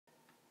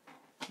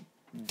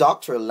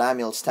Dr.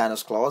 Lemuel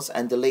Stanislaus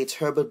and the late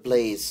Herbert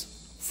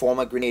Blaise,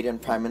 former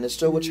Grenadian Prime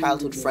Minister, were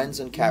childhood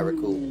friends in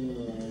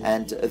Carriacou,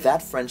 and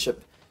that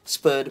friendship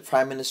spurred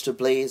Prime Minister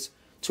Blaise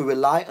to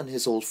rely on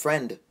his old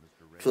friend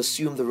to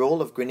assume the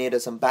role of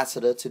Grenada's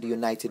ambassador to the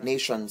United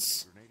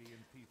Nations.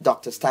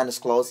 Dr.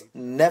 Stanislaus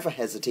never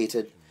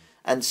hesitated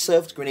and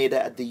served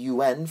Grenada at the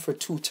UN for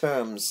 2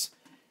 terms.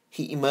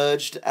 He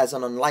emerged as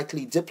an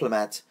unlikely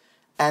diplomat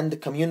and a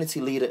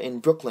community leader in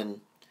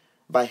Brooklyn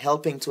by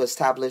helping to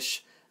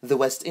establish the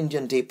West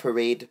Indian Day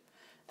Parade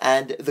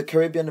and the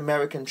Caribbean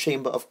American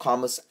Chamber of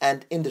Commerce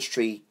and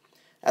Industry,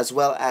 as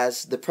well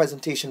as the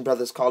Presentation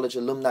Brothers College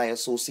Alumni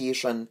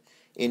Association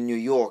in New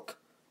York.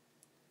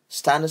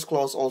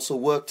 Stanislaus also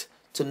worked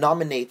to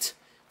nominate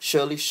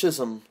Shirley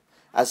Chisholm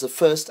as the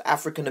first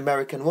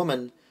African-American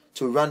woman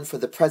to run for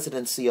the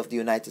presidency of the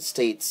United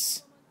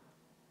States.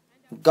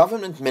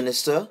 Government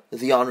Minister,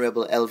 the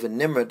Honorable Elvin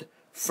Nimrod,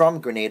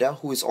 from Grenada,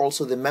 who is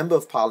also the Member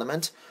of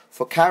Parliament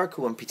for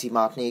Carriacou and Petite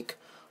Martinique,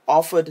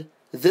 offered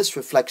this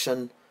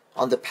reflection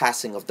on the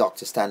passing of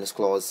Dr.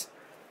 Stanislaus.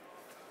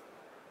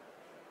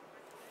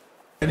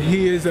 And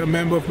he is a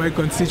member of my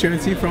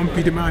constituency from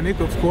Petite Martinique,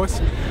 of course.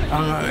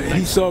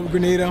 He served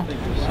Grenada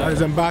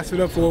as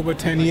ambassador for over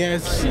 10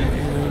 years in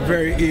a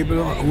very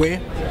able way.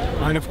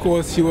 And of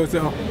course, he was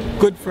a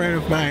good friend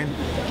of mine,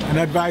 an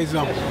advisor,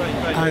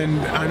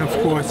 and of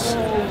course,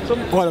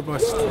 all of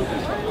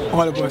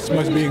us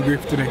must be in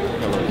grief today.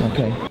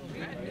 Okay.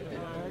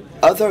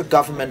 Other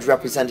government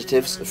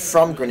representatives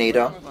from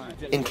Grenada,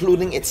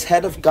 including its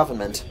head of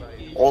government,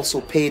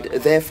 also paid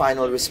their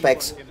final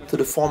respects to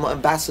the former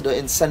ambassador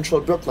in central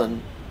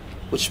Brooklyn,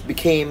 which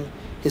became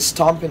his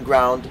stomping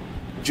ground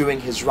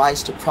during his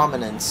rise to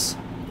prominence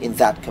in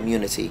that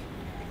community.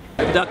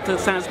 Dr.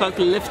 Stanislaus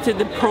lifted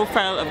the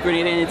profile of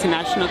Grenada in the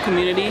international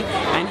community,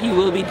 and he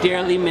will be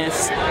dearly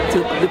missed. To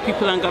the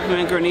people and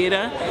government of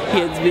Grenada, he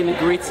has been a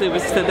great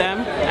service to them,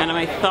 and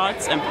my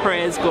thoughts and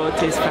prayers go out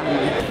to his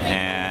family.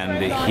 And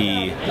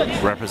he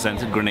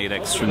represented Grenada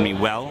extremely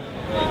well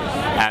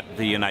at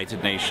the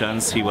United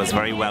Nations. He was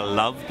very well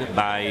loved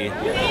by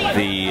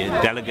the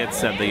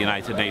delegates at the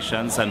United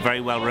Nations and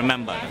very well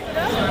remembered.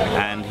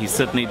 And he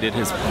certainly did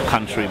his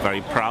country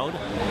very proud.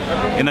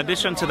 In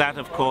addition to that,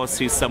 of course,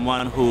 he's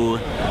someone who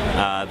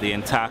the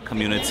entire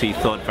community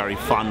thought very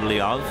fondly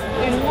of,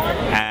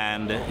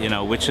 and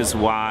which is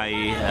why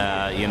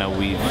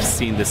we've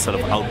seen this sort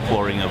of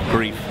outpouring of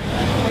grief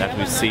that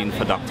we've seen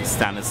for Dr.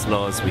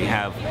 Stanislaus. We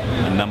have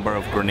a number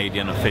of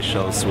Grenadian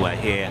officials who are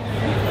here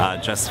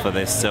just for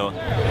this. So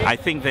I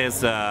think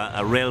there's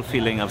a real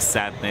feeling of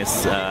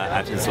sadness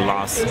at his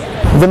loss.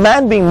 The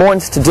man being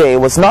mourned today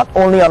was not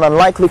only an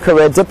unlikely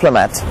career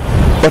diplomat,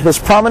 but his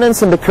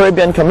prominence in the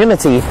Caribbean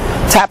community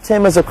tapped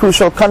him as a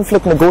crucial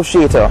conflict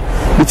negotiator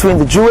between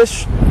the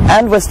Jewish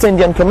and West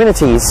Indian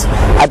communities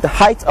at the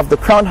height of the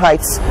Crown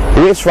Heights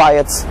race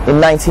riots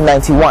in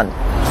 1991.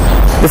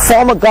 The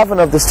former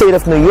governor of the state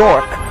of New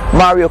York,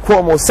 Mario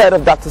Cuomo, said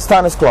of Dr.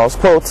 Stanislaus,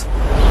 quote,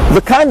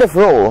 "The kind of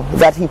role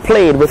that he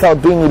played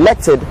without being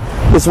elected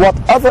is what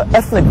other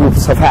ethnic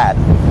groups have had,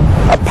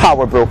 a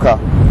power broker."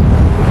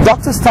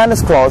 Dr.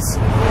 Stanislaus,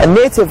 a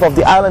native of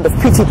the island of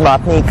Petite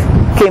Martinique,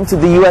 came to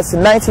the U.S.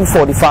 in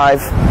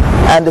 1945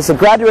 and is a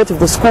graduate of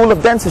the School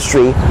of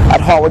Dentistry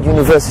at Howard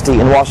University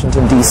in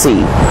Washington,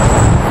 D.C.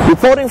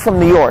 Reporting from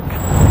New York,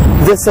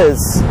 this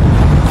is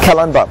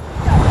Kellan Buck.